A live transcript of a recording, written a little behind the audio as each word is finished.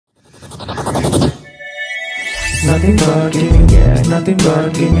Nothing but gaming, yeah. Nothing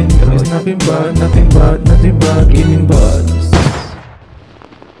but gaming buzz. Nothing but gaming buzz.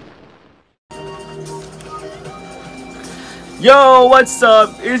 Yo, what's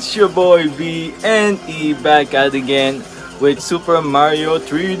up? It's your boy VNE back at it again with Super Mario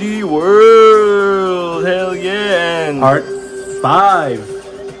 3D World. Hell yeah! And Part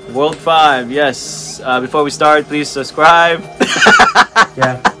 5. World 5, yes. Before we start, please subscribe.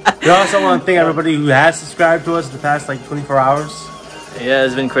 Yeah. We also want to thank everybody who has subscribed to us in the past like 24 hours. Yeah,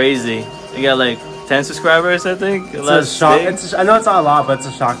 it's been crazy. We got like 10 subscribers, I think. It's a shock. I know it's not a lot, but it's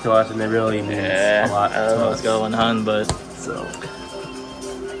a shock to us, and it really means a lot. I don't know what's going on, but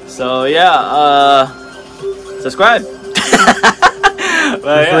so yeah, subscribe.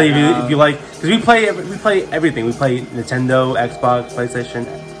 But yeah, if you like, because we play everything. We play Nintendo, Xbox, PlayStation.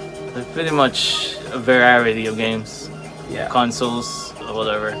 Pretty much a variety of games. Yeah. Consoles,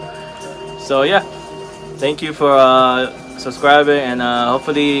 whatever. So yeah, thank you for subscribing, and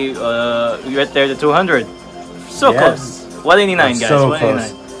hopefully we get there to 200. So close. 189, guys. So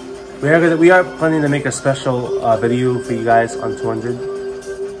 189. close. We are planning to make a special video for you guys on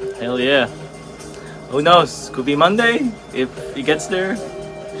 200. Hell yeah. Who knows? Could be Monday if it gets there.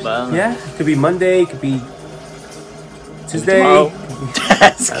 But yeah, it could be Monday. It could be Tuesday. Could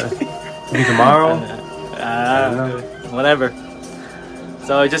be tomorrow. Whatever.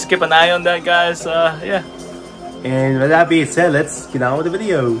 So just keep an eye on that, guys. Yeah. And with that being said, let's get on with the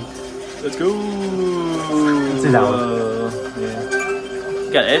video. Let's go. Sit down. Yeah.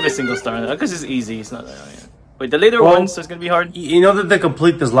 Got every single star because it's easy. It's not. Wait, the later ones, so it's gonna be hard. You know that to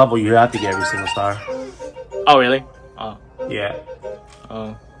complete this level, you have to get every single star. Oh really? Oh. Yeah.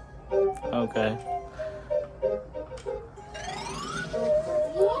 Oh. Okay.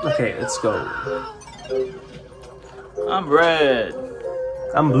 Okay, let's go. I'm red.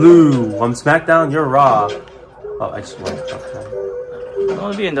 I'm blue. I'm SmackDown. You're Raw. Oh, I just want to talk to him. I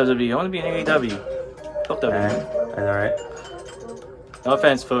want to be in WWE. I want to be in AEW. Fuck WWE. Alright. No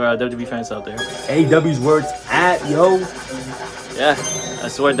offense for WWE fans out there. AEW's where it's at, yo. Yeah,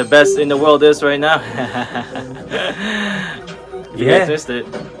 that's where the best in the world is right now. You guys missed it.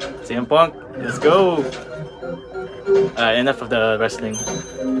 CM Punk, let's go. Alright, enough of the wrestling.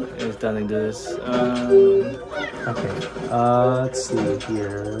 It's time to do this. Okay, let's see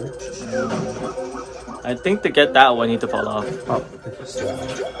here. I think to get that one, you need to fall off. Oh,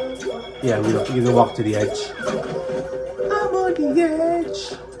 yeah, you can walk to the edge. I'm on the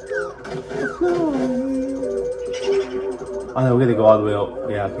edge. Oh no, we're gonna go all the way up.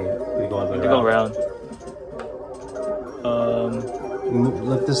 Yeah, okay. We're gonna go all the way around.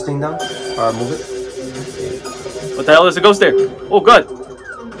 Lift this thing down, or move it. What the hell is a ghost there? Oh god!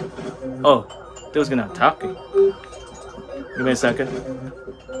 Oh, they was gonna attack me. Give me a second.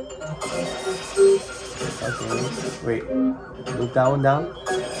 Okay, wait. Move that one down.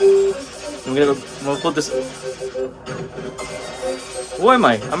 I'm gonna put this. Who am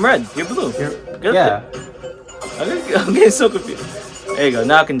I? I'm red. You're blue. Yeah. I'm getting so confused. There you go.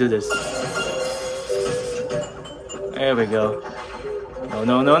 Now I can do this. There we go.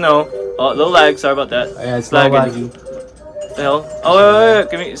 No. Oh, low lag. Sorry about that. Yeah, it's laggy. What the hell? Oh, wait.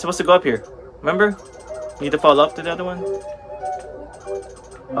 Give me. It's supposed to go up here. Remember? You need to fall off to the other one.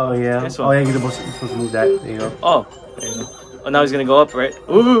 Oh yeah. This one. Oh yeah. You're supposed to move that. There you go. Oh, there you go. Oh, now he's gonna go up, right?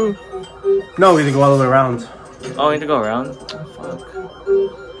 Ooh. No, we need to go all the way around. Oh, I need to go around. Fuck.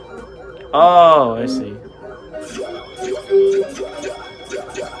 Oh, I see.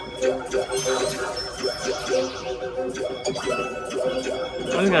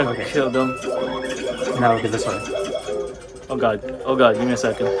 I'm just gonna kill them. Now look at this one. Oh god, give me a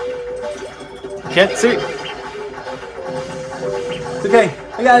second. Can't see. It's okay,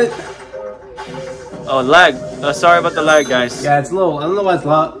 I got it. Oh, lag. Sorry about the lag, guys. Yeah, it's low. I don't know why it's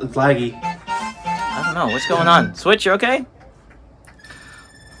laggy. I don't know. What's going on? Switch, you okay?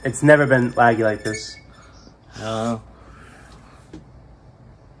 It's never been laggy like this. Oh.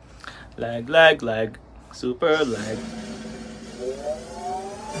 Lag. Super lag.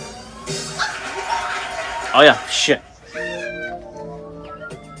 Oh yeah, shit.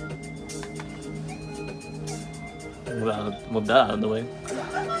 Move that out of the way.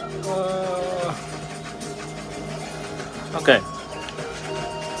 Okay.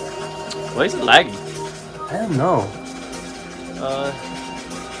 Why is it laggy? I don't know.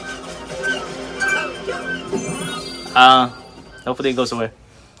 Hopefully it goes away.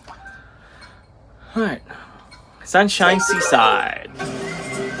 Alright. Sunshine Seaside.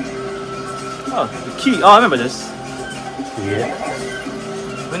 Oh, the key. Oh, I remember this. Yeah.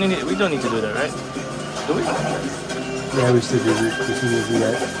 We don't need to do that, right? Do we? Yeah, we still do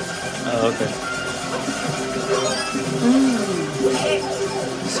that. Oh, okay.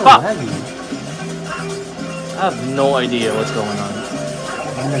 So Fuck. laggy. I have no idea what's going on.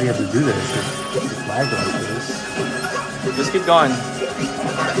 I'm gonna be able to do this if lag like this. Just keep going.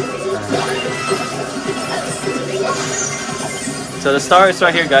 So the star is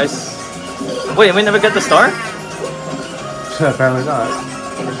right here, guys. Wait, we never get the star? Apparently not.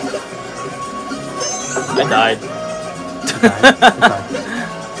 I died.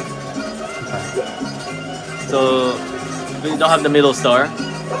 So we don't have the middle star.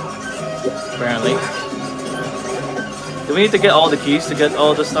 Apparently. Do we need to get all the keys to get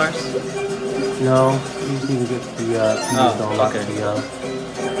all the stars? No, you just need to get the keys to unlock okay. the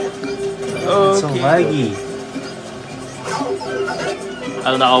It's so laggy. I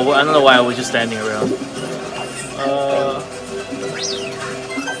don't know why I was just standing around.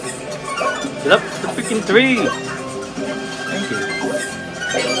 Get up the freaking tree! Thank you.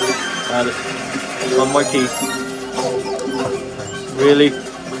 Got it. One more key. Really?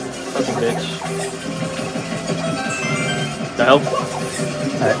 Fucking bitch. The hell?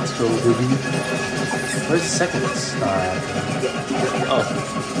 Alright, let's go, baby. Where's the second star? Oh.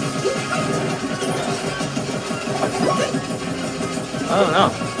 I don't know.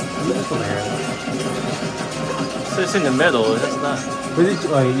 Look over here. So it's in the middle. That's not. Where did you,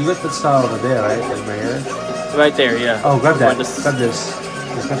 oh, you got the star over there, right? Like right here? Right there, yeah. Oh, grab that. Or this- Grab this.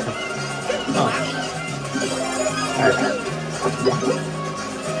 This question. Oh. Alright.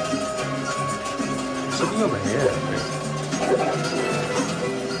 Should be over here.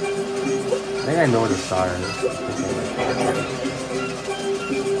 I think I know where the star is.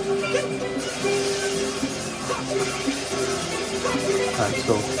 Alright, let's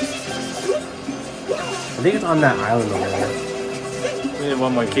go. I think it's on that island over there. We need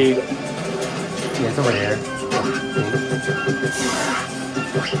one more key. Yeah, it's over there.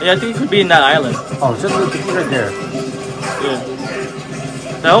 Yeah, I think it could be in that island. Oh, just the key right there. Yeah.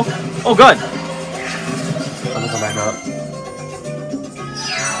 No? Oh god! I'm gonna come back up.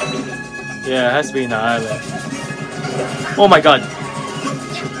 Yeah, it has to be in the island. Oh my god!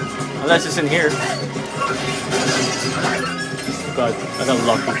 Unless it's in here. God, I got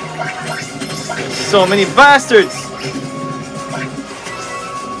lucky. So many bastards!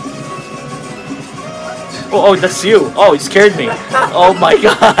 Oh, that's you! Oh, it scared me! Oh my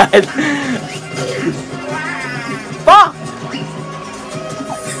god! Fuck!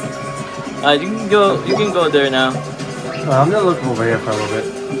 You can go there now. I'm gonna look over here for a little bit.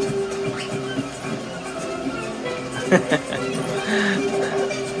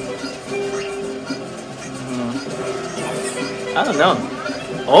 I don't know.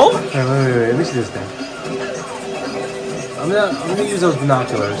 Oh? Wait, let me see this thing. I'm gonna use those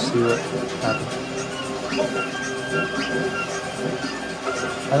binoculars, see what happens.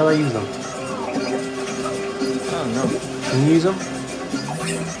 How do I use them? I don't know. Can you use them?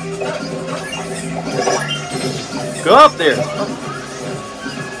 Go up there!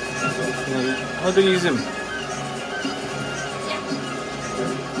 How do you use him?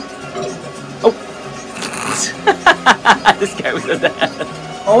 Oh! This guy was a dad.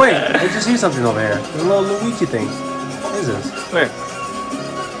 Oh wait, I just see something over here. The little Luigi thing. What is this? Where?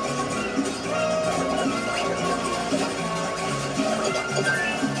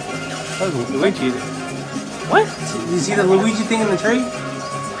 Oh, Luigi. What? you see the Luigi thing in the tree?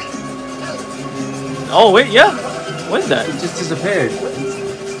 Oh wait, yeah. What is that? It just disappeared.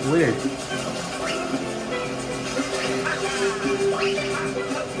 It's weird.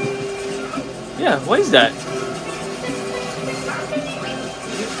 Yeah, what is that?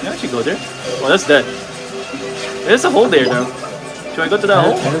 Can I actually go there? Oh, that's dead. There's a hole there though. Should I go to that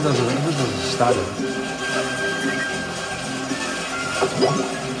hole? It doesn't start it.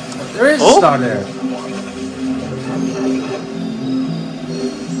 There is a star there.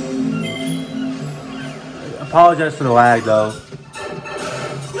 Apologize for the lag though.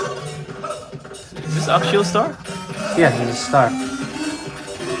 Is this actual star? Yeah, there's a star.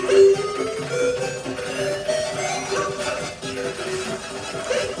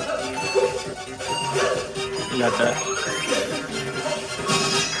 You got that.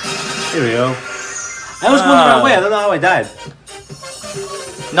 Here we go. I was going the wrong way. I don't know how I died.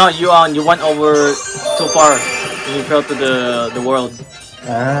 No, you went over too far. And you fell to the world.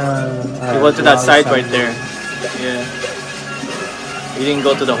 You went to that side right there. Yeah. You didn't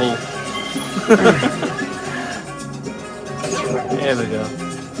go to the hole. There we go.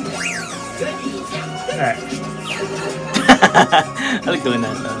 Alright. I like doing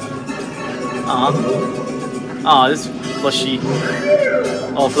that. Aw, this plushy.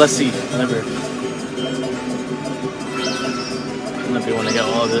 Oh, plushie. Whatever. I'm gonna if we want to get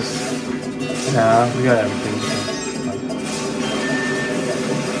all this. Nah, we got everything.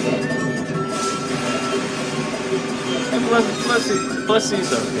 And plus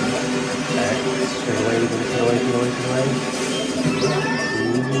these are good. Alright, straight away.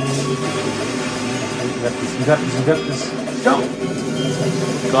 You got this. Go!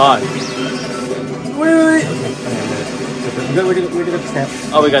 God. Wait. Okay, we got the snap.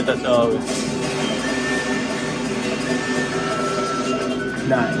 Oh, we got that. Oh.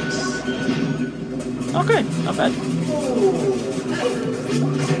 Nice. Okay, not bad.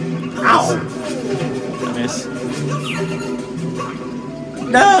 Ow! I miss.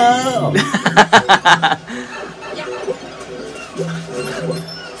 No!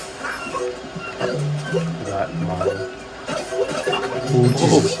 Got mine. Oh,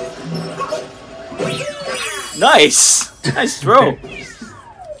 Jesus. Nice! Nice throw!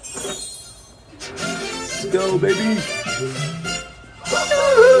 Let's go, baby!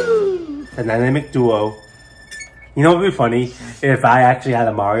 A dynamic duo. You know what would be funny? If I actually had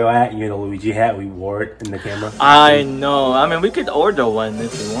a Mario hat and you had a Luigi hat, we wore it in the camera. I know. I mean, we could order one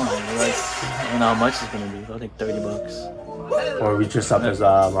if we want. Like, I don't know how much it's gonna be. About like $30. Or we dress up as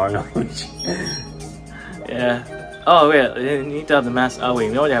Mario and Luigi. Yeah. Oh wait, you need to have the mask. Oh wait,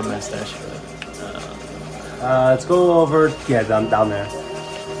 we already have a mustache. Let's go over. Yeah, down there.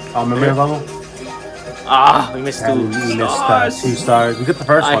 Remember your level? Ah, we missed 2 We missed stars. 2 stars. We got the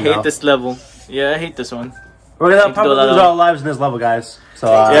first I one. hate now. this level. Yeah, I hate this one. We're gonna probably do a lot lose of- our lives in this level, guys. So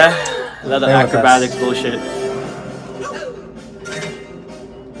Yeah, a lot of stay with us. acrobatics bullshit.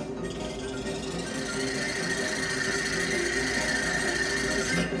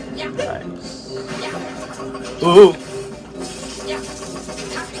 Nice. Ooh.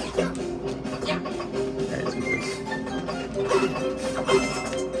 Alright, let's do this.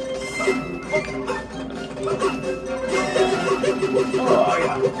 Oh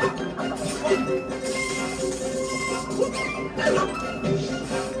yeah.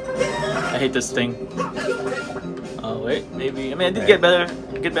 I hate this thing. Oh wait, maybe. I mean, I did get better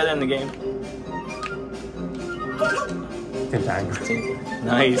in the game. Tim Tang.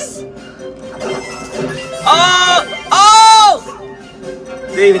 Nice. Oh! Oh!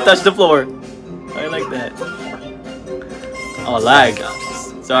 They even touched the floor. I like that. Oh, lag.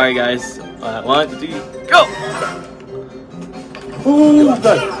 Sorry, guys. 1, 2, 3, go! Ooh,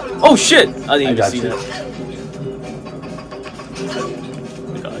 good. Oh shit! I didn't even got see you. that.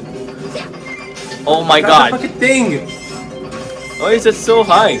 Oh my god. That's the fucking thing. Why is it so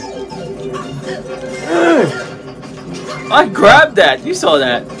high? I grabbed that. You saw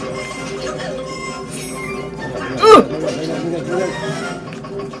that.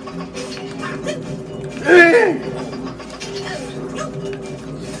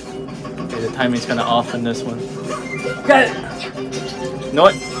 Okay, the timing's kind of off in this one. Got it. You know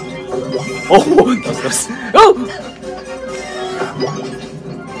what? Oh, that was close. Oh!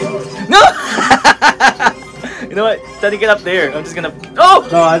 No! You know what? Try to get up there. I'm just gonna. Oh!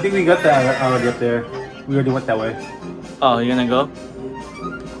 No, I think we got that already up there. We already went that way. Oh, you're gonna go?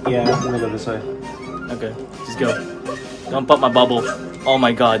 Yeah, I'm gonna go this way. Okay, just go. Don't pop my bubble. Oh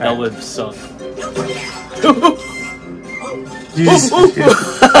my god, that would suck. Jesus.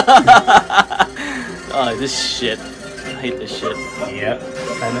 Oh, this shit. I hate this shit. Yep.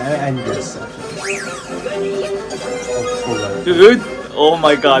 And this. Dude! Oh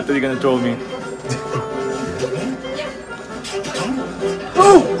my god, they're gonna throw me.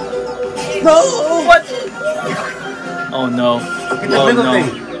 Oh! No! What? Oh no. Get the Oh middle no. thing.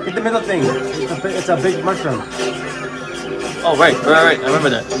 Get the middle thing. It's a big mushroom. Oh right. I remember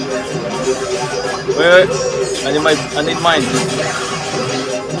that. Wait. I need mine.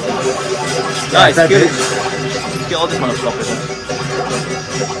 Nice, that's get it. it. Get all this motherfuckers.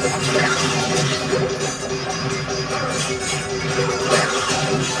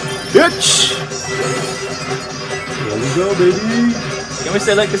 Bitch! Here we go, baby. Can we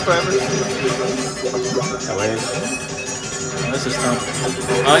stay like this forever? That way. Oh, this is tough.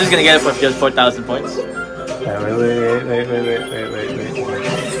 I'm just gonna get it for just 4,000 points. Wait.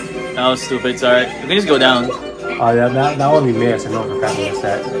 That was stupid, it's alright. We can just go down. Oh, yeah, that one we missed. I know for a fact we missed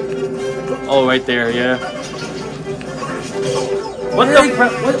that. Oh, right there, yeah. What the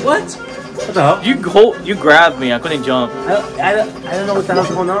What? What the hell? You grabbed me, I couldn't jump. I don't know what the hell's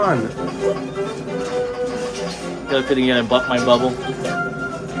going on. I couldn't get my bubble.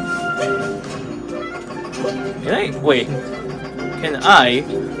 Can I? Wait. Can I?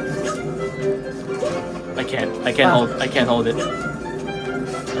 I can't hold it.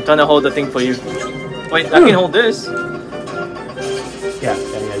 I'm trying to hold the thing for you. Wait, I can hold this. Yeah,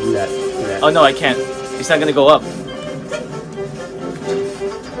 do that. Oh no, I can't. It's not gonna go up.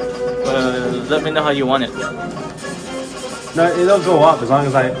 let me know how you want it. No, it'll go up as long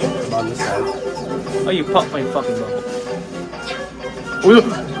as I'm on this side. Oh, you popped my fucking bubble.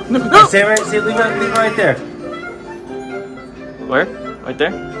 Oh, no, no. Stay right, leave it right there. Where? Right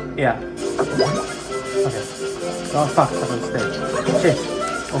there? Yeah. Okay. Oh fuck, that one's there. Shit.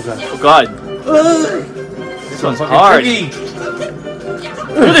 Oh god. Oh god. This one's hard. Tricky.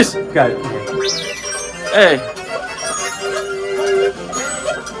 Look at this. Got it. Hey. Okay.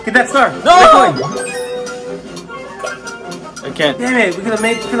 Get that star. No! Get going. I can't. Damn it, we could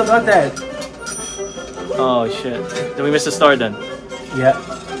have got that. Oh shit. Did we miss the star then? Yep.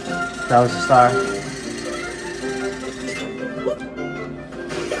 That was the star.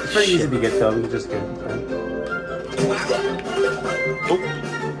 It's pretty easy to get though, we can just get it. Oh.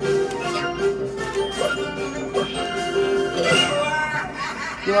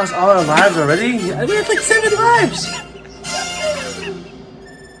 We lost all our lives already? We had like 7 lives!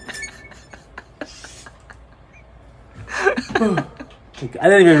 I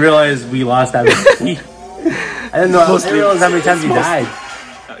didn't even realize we lost that many. I didn't realize how many times we died.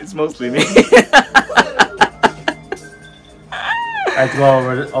 It's mostly me. I have to go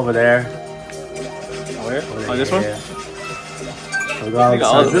over there. Where? Oh, this one? Yeah.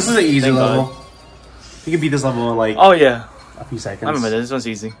 So this is an easy level. You can beat this level in like oh yeah, a few seconds. I remember this one's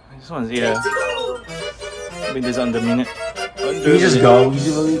easy. This one's yeah. I think this under a minute. You can just go. You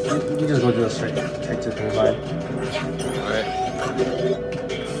can just go to the straight to the line. Alright.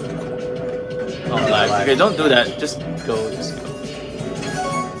 Oh, lag. Okay, don't do that. Just go. Just go.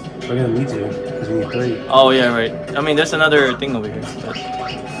 We're gonna need to because we need 3. Oh yeah, right. I mean, there's another thing over here. But...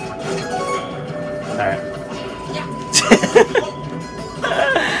 Alright.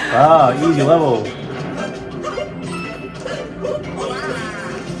 Wow, easy level.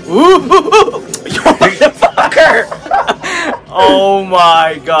 Ooh! You motherfucker! Oh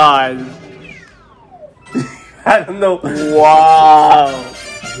my god. I don't know. Wow.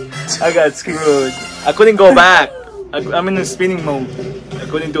 I got screwed. I couldn't go back. I'm in the spinning mode. I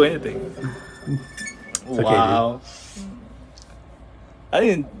couldn't do anything. Okay, wow. I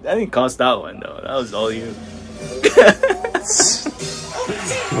didn't cause that one though. That was all you.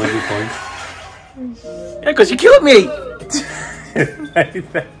 20 points. Yeah, cause you killed me.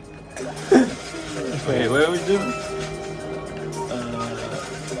 Wait, what are we doing?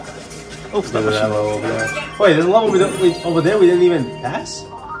 Oh, stop There's that level over there. Wait, there's a level over there we didn't even pass?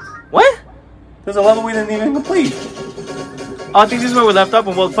 What? There's a level we didn't even complete. Oh, I think this is where we left up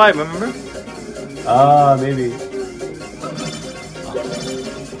on World 5, remember? Maybe.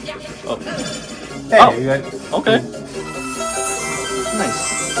 Oh. Hey, Oh. you got... Okay.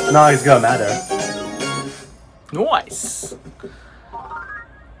 Nice. No, it's gonna matter. Nice.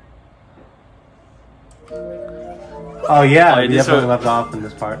 Oh yeah, Oh, we this definitely one- left off in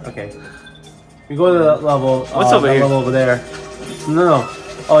this part. Okay. We go to the level. What's over that here? level over there. No.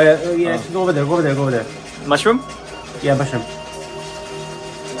 Oh yeah, yeah. Go over there. Go over there. Go over there. Mushroom? Yeah, mushroom.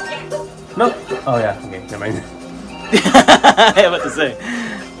 No. Oh yeah. Okay. Never mind. I was about to say.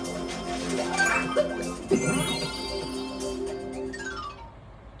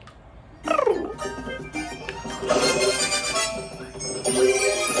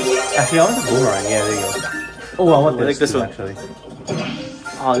 Actually, I want the boomerang. Yeah, there you go. Oh, I want I like this too, one. actually.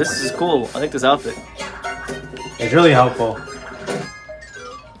 Oh, this is cool. I like this outfit. It's really helpful.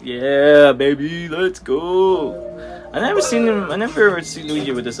 Yeah, baby, let's go. I never seen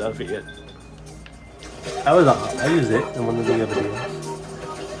Luigi with this outfit yet. I used it in one of the other videos.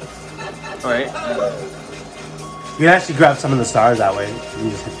 Alright. You can actually grab some of the stars that way. You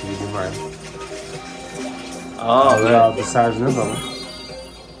just hit the boomerang. Oh, Look at all the stars in this level.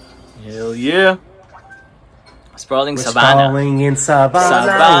 hell yeah. Sprawling We're savannah. sprawling in savannah.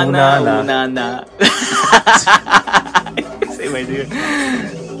 Savannah, Unana. unana. Same idea.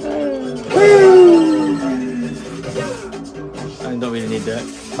 I don't really need that.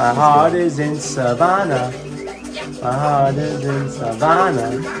 My heart is in savannah. My heart is in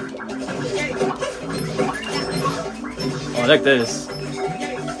savannah. Oh, I like this.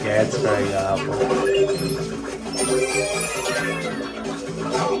 Yeah, it's very helpful.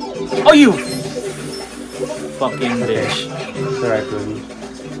 Oh, you fucking Okay. bitch. It's alright, Ruby.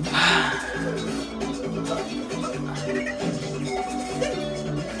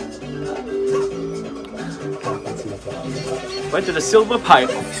 Right to the silver pipe.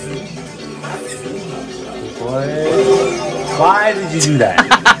 Boy, why did you do that?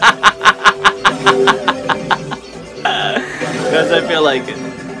 Because I feel like it.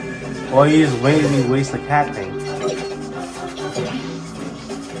 Well, you just made me waste the cat thing.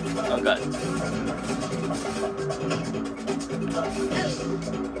 Oh god.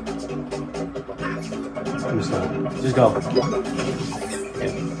 I'm slow. Just go.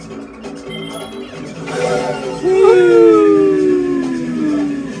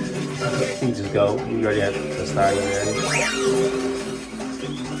 You can just go. You already have the start already.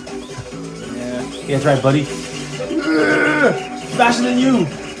 Yeah. Yeah, that's right, buddy. Faster than you.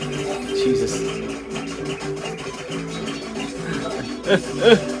 Jesus.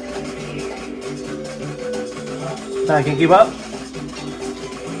 I can keep up.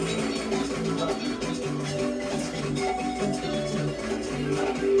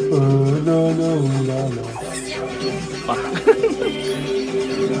 No. Fuck.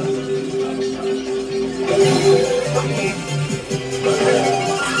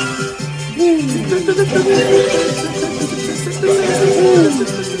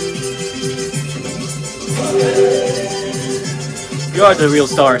 You are the real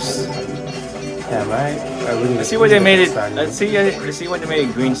stars. Yeah, right. I see why they made it. I see why they made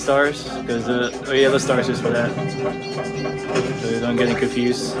it green stars, because yellow stars is for that. So you don't get it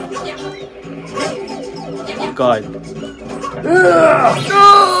confused. Oh God.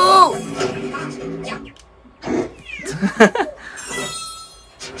 No!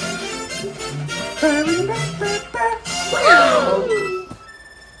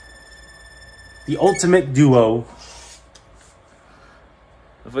 The ultimate duo.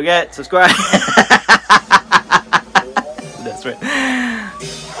 Don't forget, subscribe. That's right.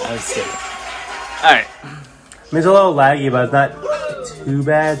 That's sick. Alright. I mean, it's a little laggy, but it's not too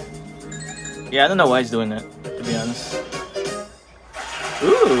bad. Yeah, I don't know why he's doing that, to be honest.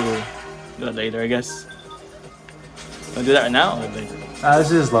 Ooh. Do that later, I guess. Wanna do that right now? Or later?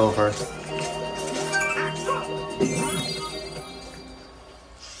 This is level first.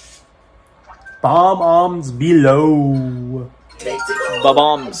 Bomb arms below.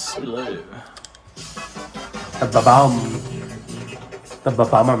 Ba-bombs below. The ba-bomb. The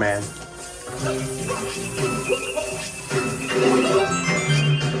ba-bomber man.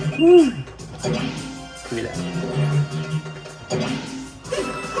 Woo. Give me that.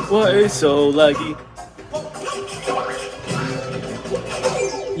 Why is so laggy?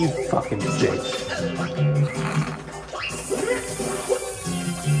 You fucking bitch.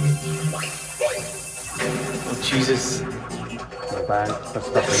 Oh Jesus. My bad. That's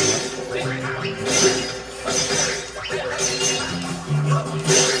stuff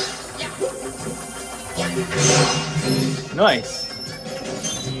Nice.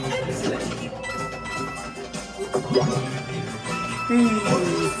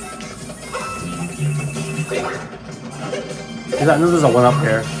 I know there's a one up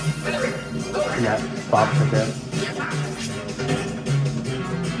here. Yeah, box right there.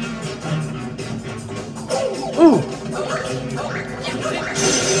 Ooh!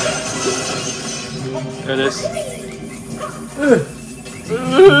 There it is.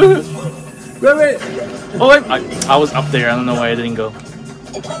 Wait. Oh wait, I was up there. I don't know why I didn't go.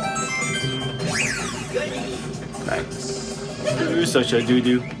 Nice. You're such a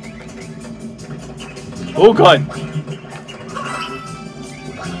doo-doo. Oh God.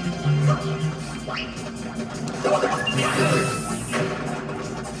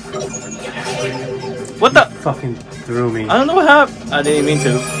 What the? Fucking threw me. I don't know what happened. I didn't mean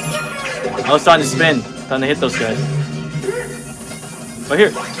to. I was trying to spin, trying to hit those guys. Right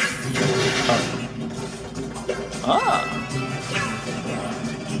here. Oh. Ah.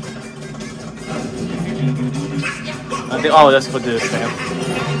 I think. Oh, that's for the stamp.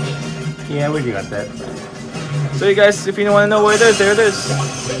 Yeah, we got that. So you guys, if you want to know where it is, there it is.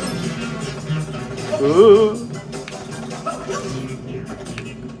 Ooh.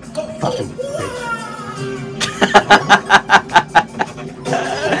 Fucking bitch.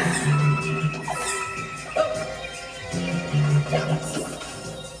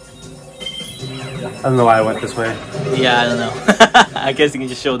 I don't know why I went this way. Yeah, I don't know. I guess you can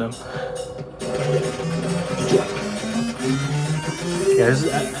just show them. Yeah, this is.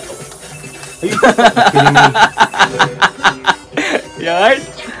 Are you kidding me? You alright?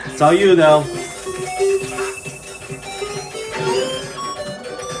 It's all you though.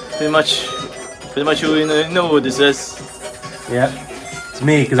 Pretty much you know who this is. Yep. It's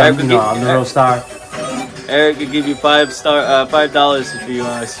me, because I'm the real star. Eric could give you $5 if you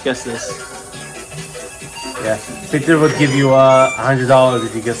guess this. Yeah. Victor would give you $100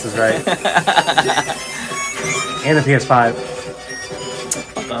 if you guess this right. And a PS5.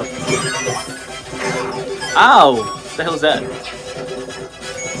 Fuck up. Ow! What the hell is that?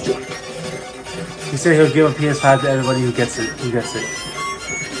 He said he'll give a PS5 to everybody who gets it. I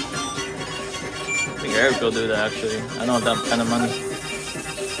think Eric will do that actually. I don't have that kind of money.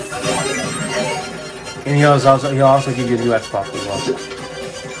 And he'll also give you a new Xbox as well.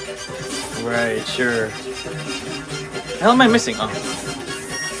 Right, sure. The hell am I missing? Oh.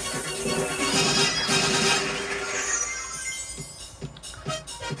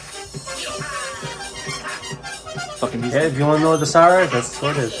 Fucking music. Yeah, if you want to know what the star is, that's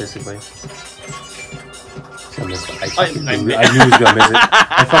what it is, basically. I knew he was gonna miss it.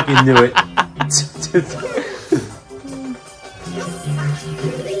 I fucking knew it.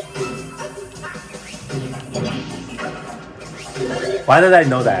 Why did I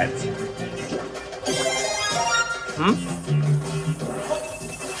know that? Hmm?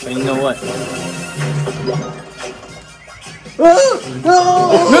 You know what? No!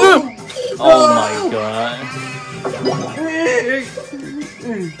 Oh my god.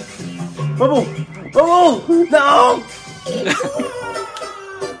 Bubble! Bubble! No!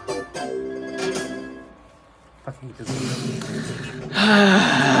 Fucking hate this game.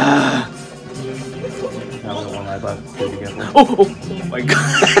 Now we don't want my butt. Be careful. Oh my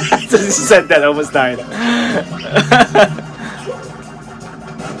god. Just said that, I almost died.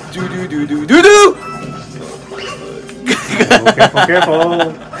 Do do do do do do! Careful, careful!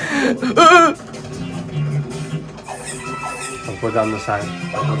 Don't go down the side.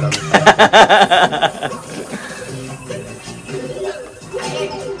 Don't go down the side.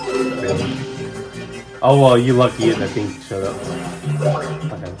 Oh well, you lucky that thing showed up.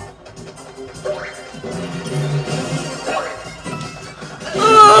 Okay.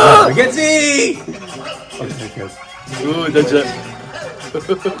 I get see! Okay, good. Ooh, that's it.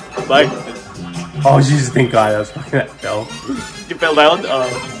 Bye. Oh Jesus, thank God, I was fucking that fell. You fell down? Oh.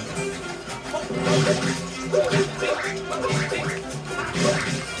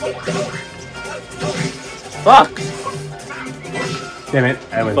 Fuck! Damn it,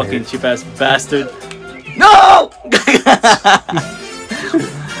 I went Fucking there. cheap ass bastard. No!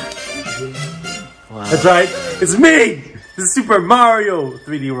 Wow. That's right, it's me! This is Super Mario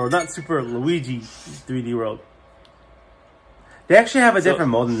 3D World, not Super Luigi 3D World. They actually have a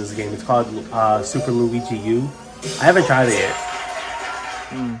different mode in this game. It's called Super Luigi U. I haven't tried it yet.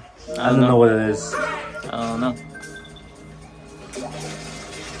 I don't know what it is. I don't know.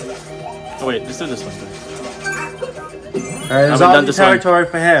 Oh wait, let's do this one first. Alright, there's all the territory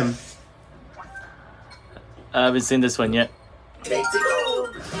for him. I haven't seen this one yet. Here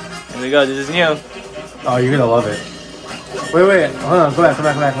we go, this is new. Oh, you're gonna love it. Wait, wait, hold on, go back. I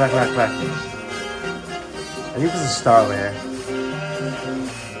think there's a star there.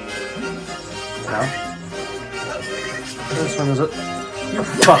 No? This one is a... You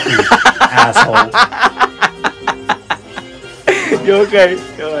fucking asshole. You okay?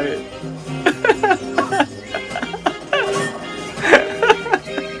 Go ahead.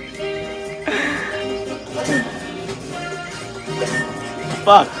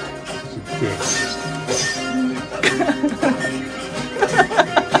 Fuck. Bitch.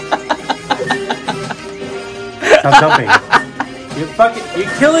 Stop jumping.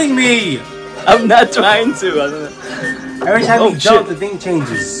 You're killing me! I'm not trying to. I don't know. Every time you jump, the thing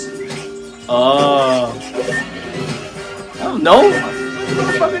changes. Oh. I don't know. I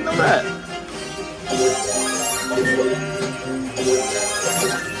don't fucking know that.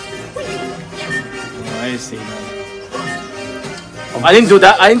 Oh, I see. I didn't do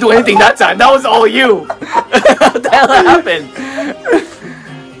that. I didn't do anything that time. That was all you. What the hell happened?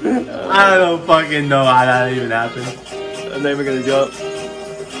 I don't fucking know how that even happened. I'm not even gonna jump.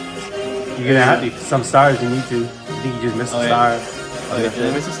 You're gonna have to. Some stars you need to. I think you just missed a star. Oh, yeah. Did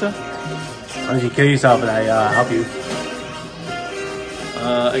I miss a star? Why don't you kill yourself and I help you?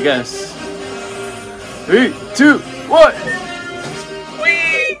 I guess. 3, 2, 1.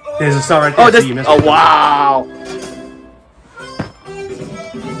 There's a star right there. Oh, this. So you missed Oh, it. wow.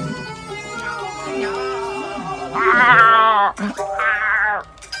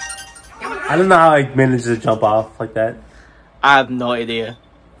 I don't know how I managed to jump off like that. I have no idea.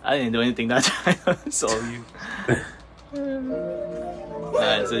 I didn't do anything that time. It's all you.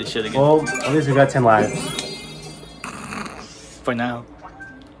 Alright, so this shit again. Well, at least we got 10 lives. For now.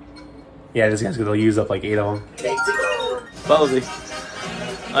 Yeah, this guy's gonna use up like 8 of them. Probably.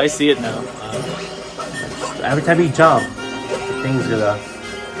 I see it now. Every time you jump, the thing's gonna...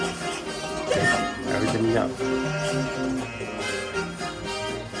 Every time you jump.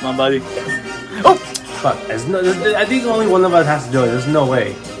 Come on, buddy. Oh! Fuck, I think only one of us has to do it. There's no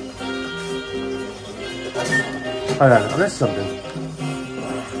way. Hold on, I missed something.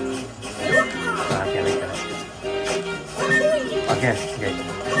 I can't make that. I can't. Okay.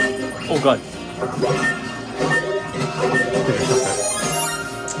 Oh god.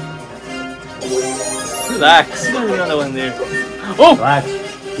 Relax. There's another one there. Oh! Relax.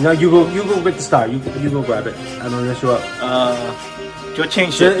 You know, you go get the star. You go grab it. I'm gonna mess you up. Go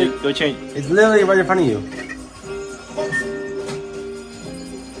change it. Go change. It's literally right in front of you.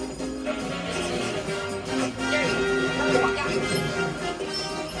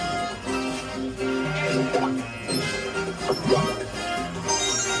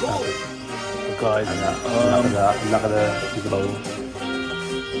 Oh God. I'm not gonna go.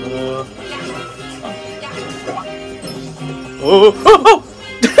 Oh!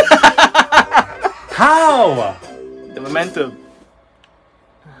 How? The momentum.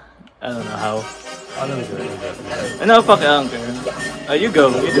 I don't know how. Oh, let me do it. No, fuck it, I don't care. You go.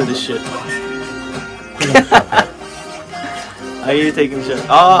 You do this shit. Are you taking the shot?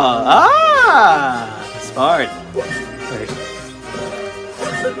 Smart. Wait.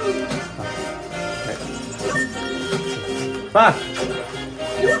 Fuck!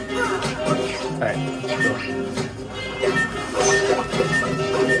 Alright, go.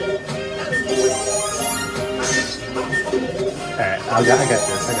 Alright, I got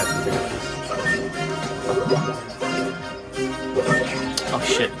this. Oh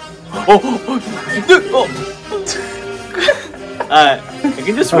shit. Oh! Dude! Oh! I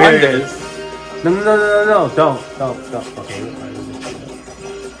can just run this. No, don't. Okay.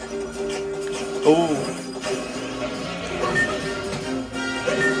 Oh!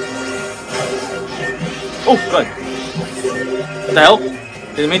 Oh God! What the hell?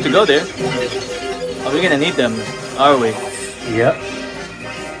 Didn't mean to go there. Are we gonna need them? Are we? Yep. I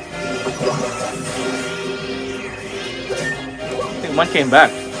think one came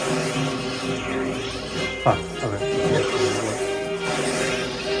back. Fuck. Okay.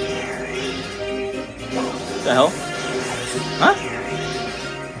 What the hell? Huh?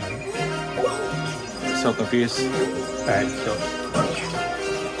 So confused. Alright, go.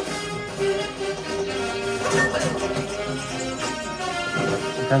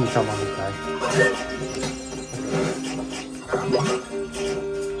 I'm trying to jump on this guy.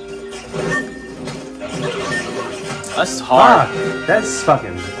 That's hard. That's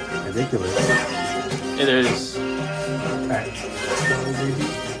fucking ridiculous. It is. Alright.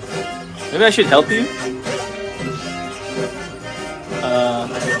 Maybe I should help you?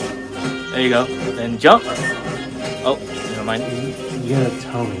 There you go. Then jump. Oh, never mind. You gotta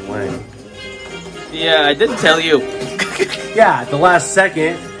tell me when. Yeah, I did tell you. Yeah, the last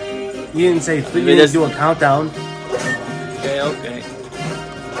second. You didn't say 3 minutes, do a countdown. Okay.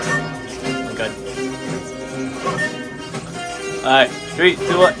 Oh my God. Alright, 3, 2,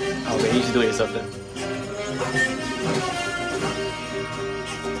 1. Okay, you should do it yourself then.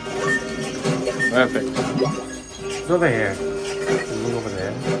 Perfect. It's over here. Anything over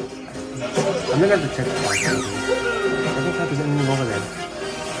there? I'm gonna have to check the point. I don't think there's anything over there.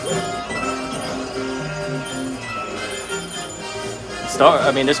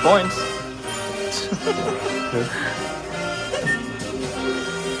 I mean, there's points.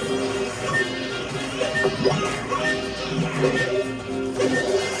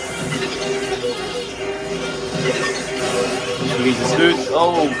 Jesus, dude.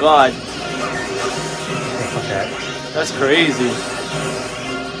 Oh God. Fuck that. That's crazy.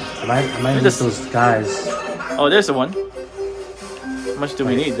 I might miss those guys. Oh, there's the one. How much do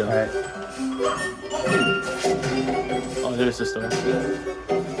we need though? Alright. Oh, there's the store.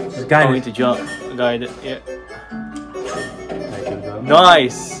 This guy. Oh, we need to jump. Guide it. Yeah. Alright, here we go.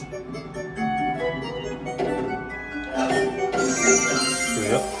 Nice. Here we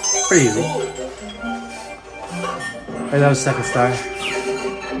go. Pretty easy. Alright, that was second star.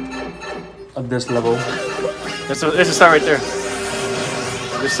 Of this level. There's a star right there.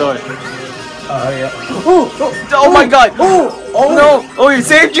 Just saw it. Oh, yeah. Oh my God! Oh no! Oh, he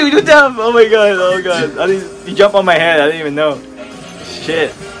saved you! You damn! Oh my God! Oh God! You jumped on my head. I didn't even know.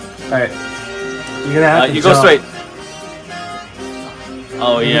 Shit! Alright. You're gonna have to you jump. go straight.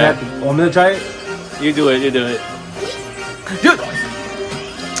 Oh yeah. I'm gonna try it. You do it. You do it. Dude!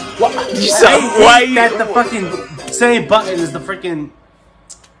 What? Why that the fucking same button is the freaking.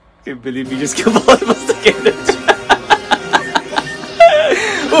 I can't believe you just killed all of us together.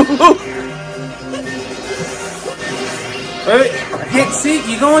 Wait, I can't see.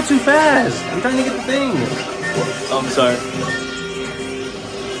 You're going too fast. I'm trying to get the thing. Oh, I'm sorry.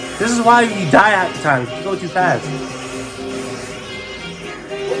 This is why you die half the time. You go too fast.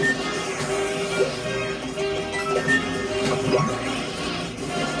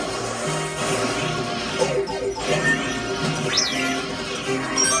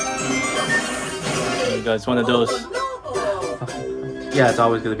 There you go. It's one of those. Yeah, it's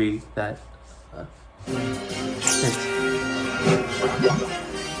always gonna be that.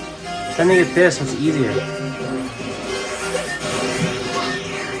 Trying to get this was easier.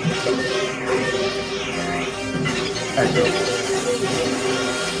 Alright, go.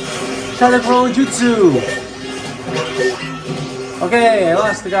 Try the clone jutsu! Okay, I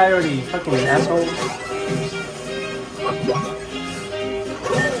lost the guy already. Fucking asshole.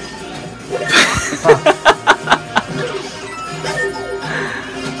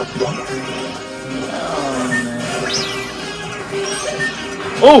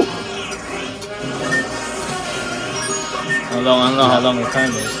 Oh! I don't know how long the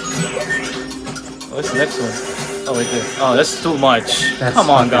time is. What's the next one? Oh, right there. Oh, that's too much.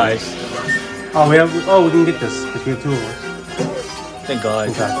 Come on, guys. Oh, we can get this. If we have 2 of us. Thank God.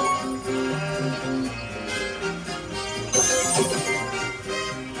 Okay.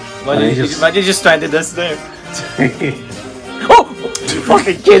 Why did you just stranded us there? Oh! You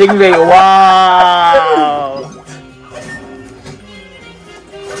fucking kidding me? Wow!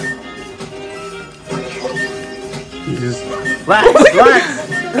 Jesus. Relax!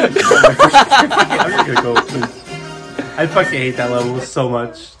 I'm just gonna go, please. I fucking hate that level so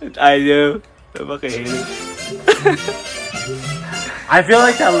much. I do. I fucking hate it. I feel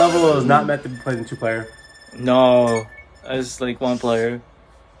like that level is not meant to be played in 2-player. No. It's like 1 player.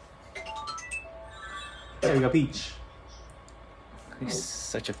 There we go, Peach. He's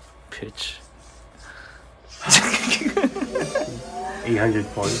such a bitch. 800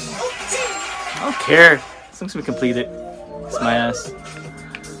 points. I don't care. As long as we complete it. It's my ass.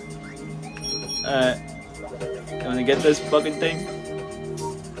 You wanna get this fucking thing?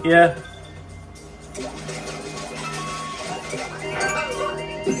 Yeah.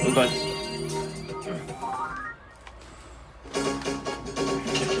 Oh god.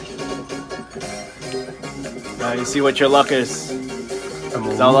 You see what your luck is.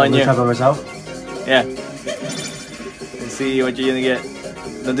 It's all on you. By myself? Yeah. You see what you're gonna get.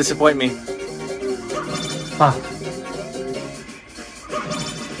 Don't disappoint me. Fuck.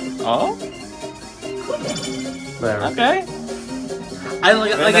 Oh? Whatever. Okay.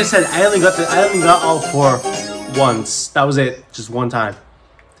 Like I said, I only got all 4 once. That was it. Just one time.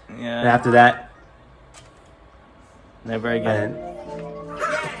 Yeah. And after that, never again.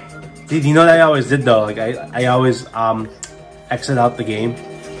 Dude, you know what I always did though? Like I always exit out the game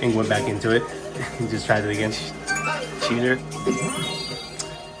and went back into it and just tried it again. Cheater.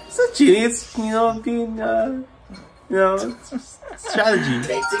 It's not cheating. It's being it's strategy.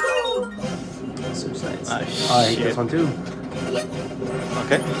 Suicides. Ah, I hate this one too.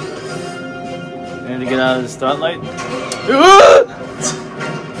 Okay. Need to get out of the spotlight.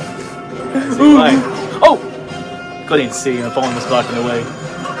 See why? Oh! Couldn't see, and the phone was blocking the way.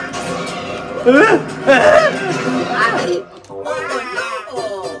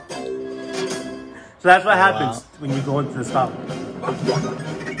 So that's what happens when you go into the spot.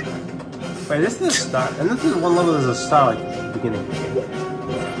 Wait, this is the start, and this is one level. There's a star like at the beginning of the game.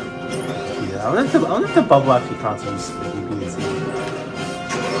 Yeah, I wonder if the bubble actually counts as like, you can see.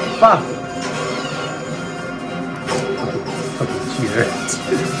 Fuck. Fucking cheater.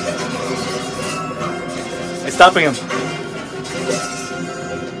 I'm stopping him.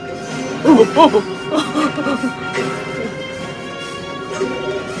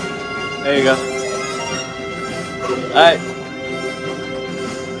 There you go. Alright.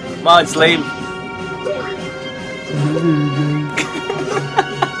 Come on, slave.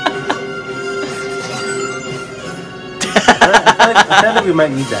 I think we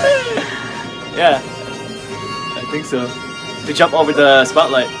might need that. Yeah. I think so. To jump over the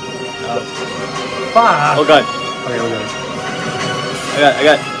spotlight. Fuck. Oh god. Okay, we're good. I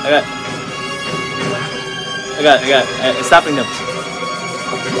got. I'm stopping them.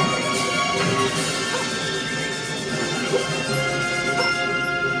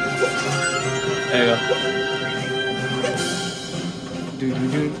 There you go.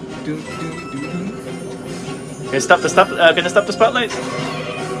 Can I stop the spotlight?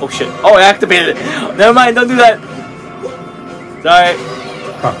 Oh shit. Oh, I activated it. Never mind, don't do that. Sorry.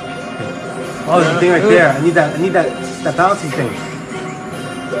 Huh. Oh, there's a thing right there. I need that balancing thing.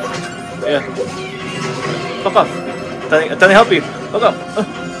 Yeah. Fuck off. I'm trying to help you. Fuck off.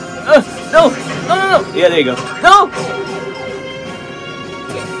 No. Yeah, there you go. No!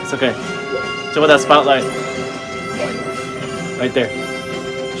 It's okay. So with that spotlight. Right there.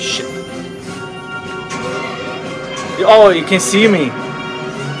 Shit. Oh, you can see me. You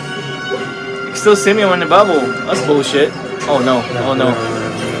can still see me when in the bubble. That's bullshit. Oh no. Oh no.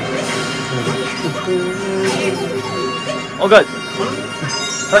 Oh god.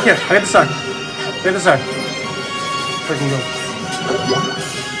 Look here, I got the star. Get the star. Freaking go.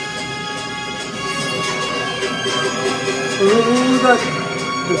 Oh god.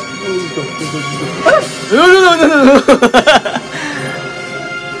 No.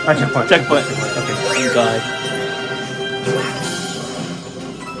 Checkpoint. Checkpoint. Okay. Thank god.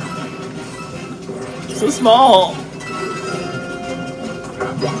 So small.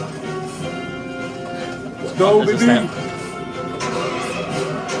 Let's go, baby.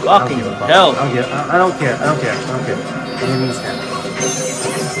 Fucking hell. I don't care. I don't care. Give me a snap.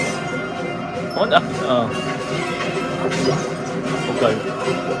 What the? Oh. Okay.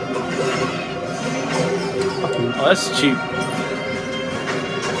 Oh, that's cheap.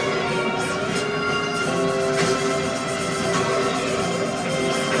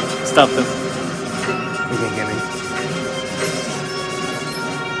 Stop them. You can't get me.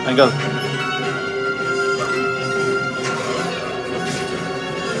 I go.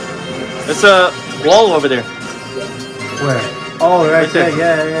 There's a wall over there. Where? Oh, right there.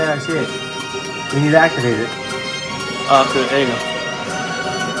 Yeah, I see it. We need to activate it. Oh, okay, there you go.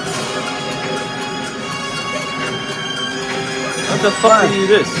 What the fuck do you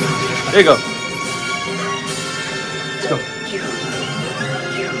do this? There you go. Let's go.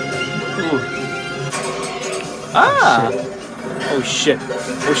 Ooh. Ah! Oh shit.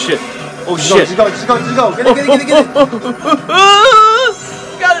 Oh shit. Oh shit. Just go. Get it.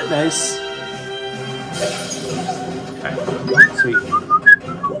 Got it. Nice. Alright. Sweet.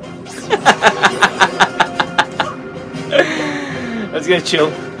 Let's get chill.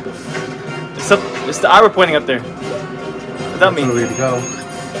 It's the arrow pointing up there. What that mean? Way to go.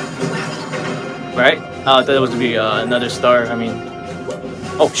 Right? Oh, I thought it was to be another star. I mean,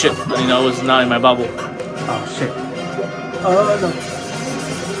 oh shit! I mean, it was not in my bubble. Oh shit. Oh no.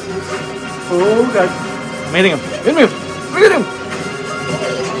 Oh god. I'm hitting him. Hit him! Hit him!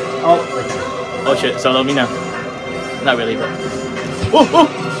 Oh. Oh shit! Solo me now. Not really, but. Oh!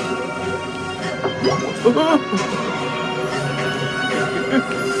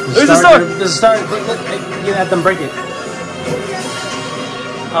 There's a star! There's a star. You have them break it.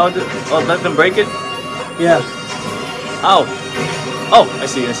 Oh, let them break it? Yeah. Ow! Oh, I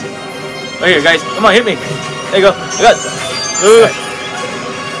see. Right here, guys. Come on, hit me. There you go. I got it.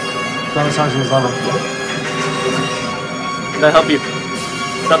 Level charge in this level. Can I help you?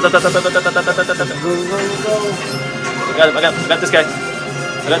 Stop. Go. I got this guy.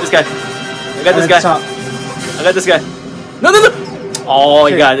 I got this guy. No! Oh,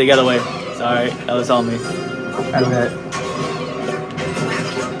 he got away. Sorry, that was on me. I bet.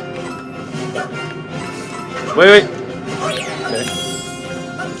 Wait. Okay.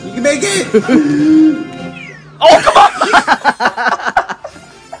 You can make it! Oh, come on!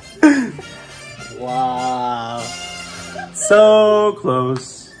 Wow. So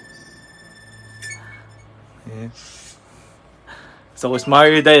close. Yeah. So it's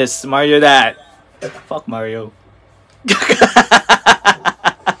Mario this, Mario that. Fuck Mario.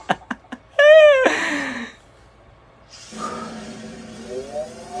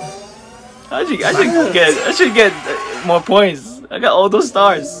 I should get more points. I got all those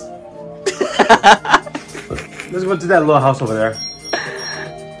stars. Let's go to that little house over there.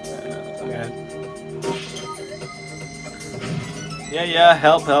 Yeah,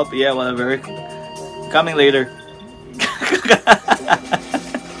 help, yeah, whatever. Coming later.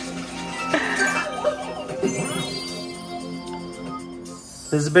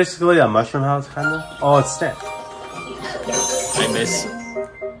 This is basically a mushroom house, kinda. Oh, it's snap. I miss.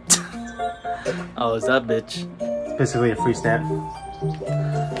 Oh, is that bitch? It's basically a free snap.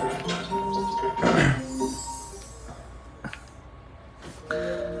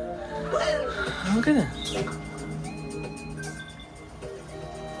 I'm gonna.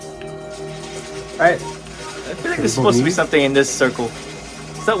 Alright. I feel like there's supposed to be something in this circle.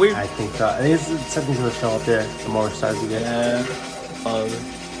 Is that weird? I think so. I think something's gonna show up there. The more stars you get. Yeah.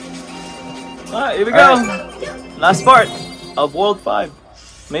 Alright, here we go. Last part of World 5.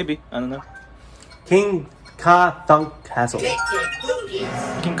 Maybe. I don't know. King Ka Thunk Castle.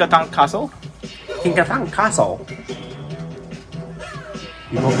 King Katang Castle? King Ka Thunk Castle.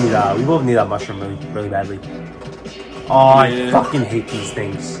 We both need that mushroom really badly. Oh, Yeah. I fucking hate these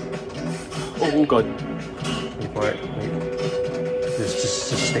things. Oh god. Wait for it. Wait.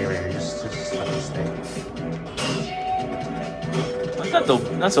 Just stay right here. Just fucking stay.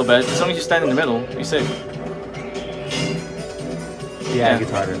 Not so bad. As long as you stand in the middle, you're safe. Yeah, it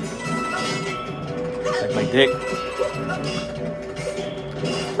gets harder. Like my dick.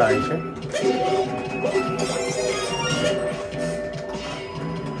 Sorry, you sure?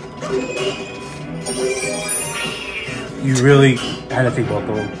 You really had to think about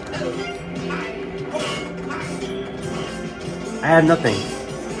them. I had nothing.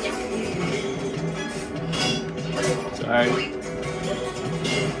 Sorry.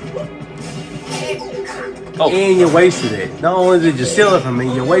 Oh. And you wasted it. Not only did you steal it from me,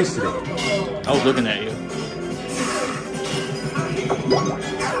 you wasted it. I was looking at you.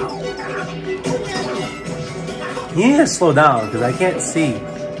 You need to slow down because I can't see.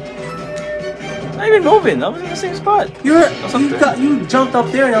 Not even moving. I was in the same spot. You jumped up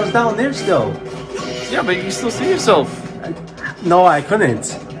there and I was down there still. Yeah, but you can still see yourself. No, I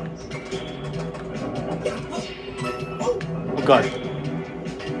couldn't. Oh god.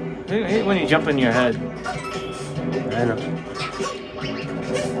 I hate when you jump in your head. I know.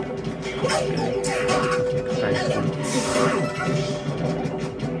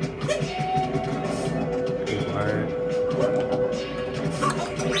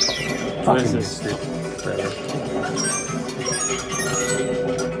 What is this?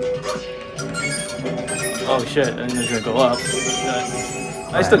 Oh shit, I didn't know it was gonna go up.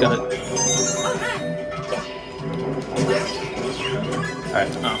 I still got it.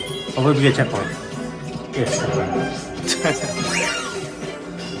 Alright. Oh. Hopefully we get a checkpoint. Yes.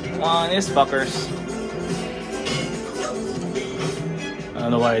 Come on, these fuckers. I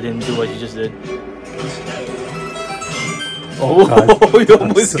don't know why I didn't do what you just did. Oh, God. You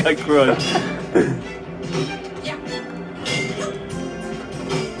almost got crushed.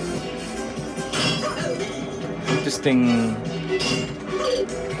 This thing.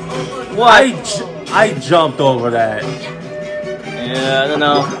 What? I jumped over that. Yeah, I don't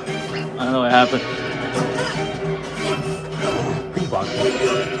know. I don't know what happened.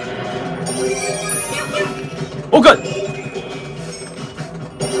 Oh god!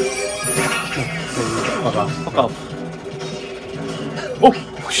 Fuck off. Oh!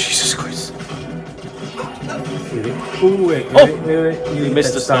 Jesus Christ. Ooh, wait. You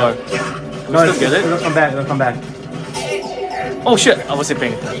missed the star. No, get it? It'll come back, Oh shit! I wasn't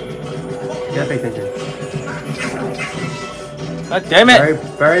paying attention. You gotta pay attention. God damn it! Very,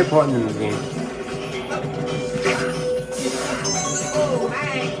 very important in this game.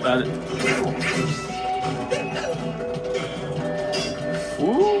 Got it.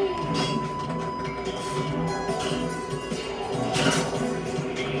 Ooh.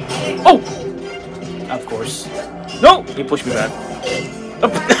 Oh! Of course. No! He pushed me back.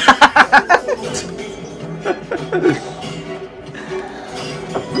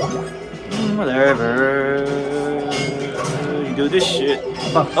 Whatever. You do this shit.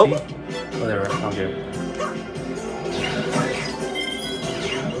 Fuck, oh! see? Whatever, I'll do it.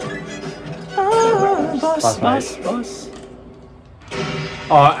 Boss.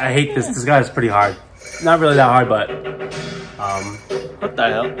 Oh, I hate this. This guy is pretty hard. Not really that hard, but What the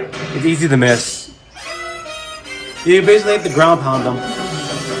hell? it's easy to miss. You basically have to ground pound them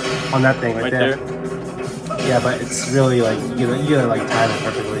on that thing right there. Yeah, but it's really like you gotta like time it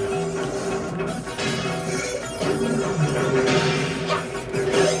perfectly.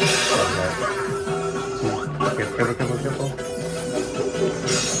 Careful.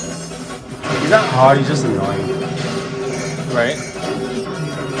 He's not hard. He's just annoying. Right?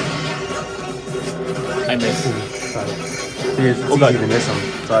 I missed. Sorry. It's easy to miss him.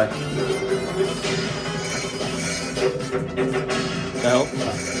 Sorry. The hell?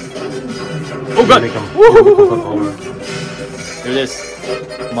 Oh god! Make him Woo! flip over. Here it is.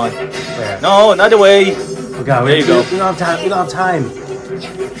 Come on. Where? No, another way! Oh god, there you go. We don't have time.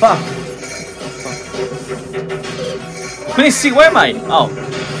 Fuck. Couldn't see, where am I? Oh.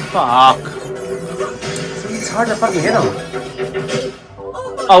 Fuck. It's hard to fucking hit him.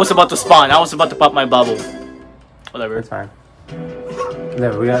 I was about to spawn. I was about to pop my bubble. Whatever. It's fine.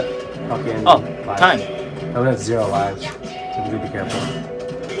 Whatever, we got fucking lives. Time. No, we got 0 lives. So we need to be careful.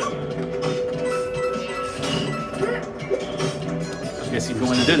 Guess if you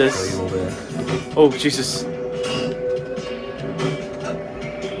want to do this. Oh, Jesus.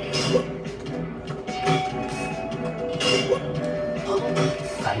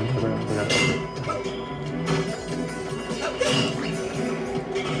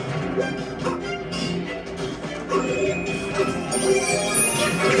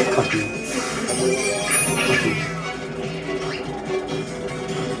 Fuck you.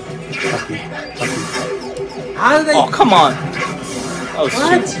 How did they? Oh, come on. Oh,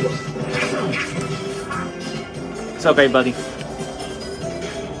 What? shit. It's okay, buddy.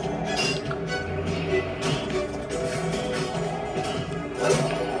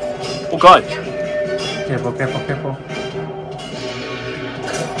 Oh, God. Careful.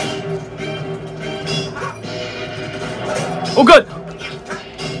 Oh, good.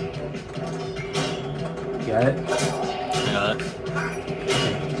 Got it? Yeah.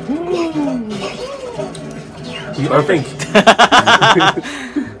 Perfect.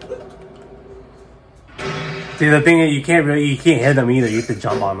 See, the thing is, you can't hit them either. You have to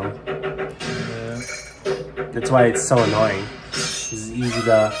jump on them. Yeah. That's why it's so annoying. It's easy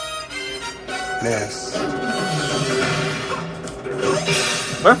to miss.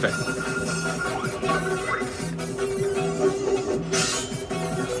 Perfect.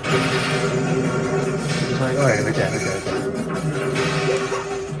 Alright, right there.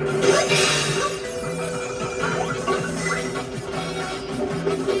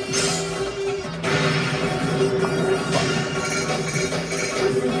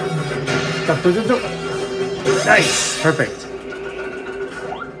 Nice! Perfect.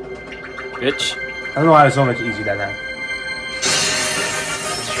 Bitch. I don't know why it was so much easier that time.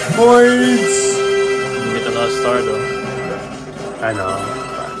 Points! You get the last star though. I know.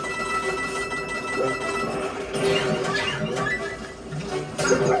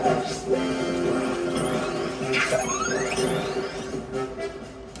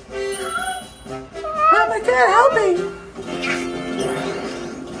 Oh my god, help me!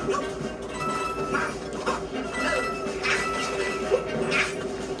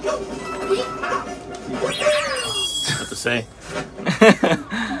 What to say?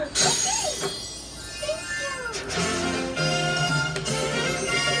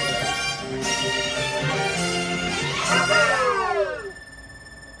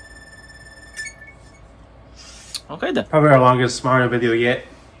 Okay then. Probably our longest Mario video yet.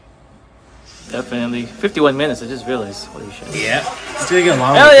 Definitely. 51 minutes, I just realized. Holy shit. Yeah. It's gonna get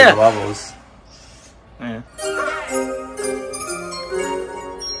longer Hell with yeah. the levels. Yeah.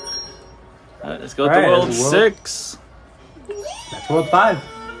 Alright, let's go Alright, to World that's World- 6. That's World 5.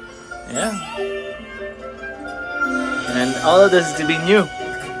 Yeah. And all of this is to be new.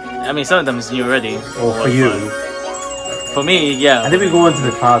 I mean, some of them is new already. Oh, for you. For me, yeah. I think we go into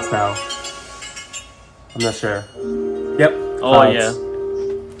the clouds now. I'm not sure. Yep. Oh, clouds. yeah.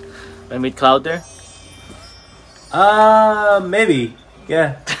 Gonna meet Cloud there? Maybe.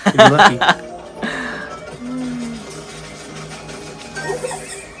 Yeah. If you're lucky.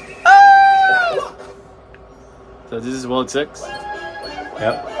 So this is World 6?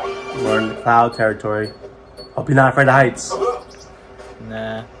 Yep. We're in the cloud territory. Hope you're not afraid of heights.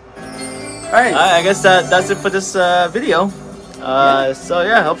 Nah. Alright. I guess that's it for this video. So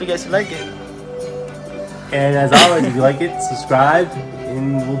yeah, hope you guys like it. And as always, if you like it, subscribe,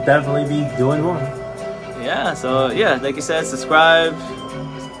 and we'll definitely be doing more. Yeah, so yeah, like I said, subscribe,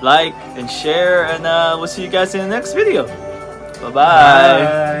 like, and share, and we'll see you guys in the next video. Bye-bye.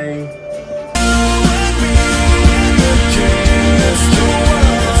 Bye.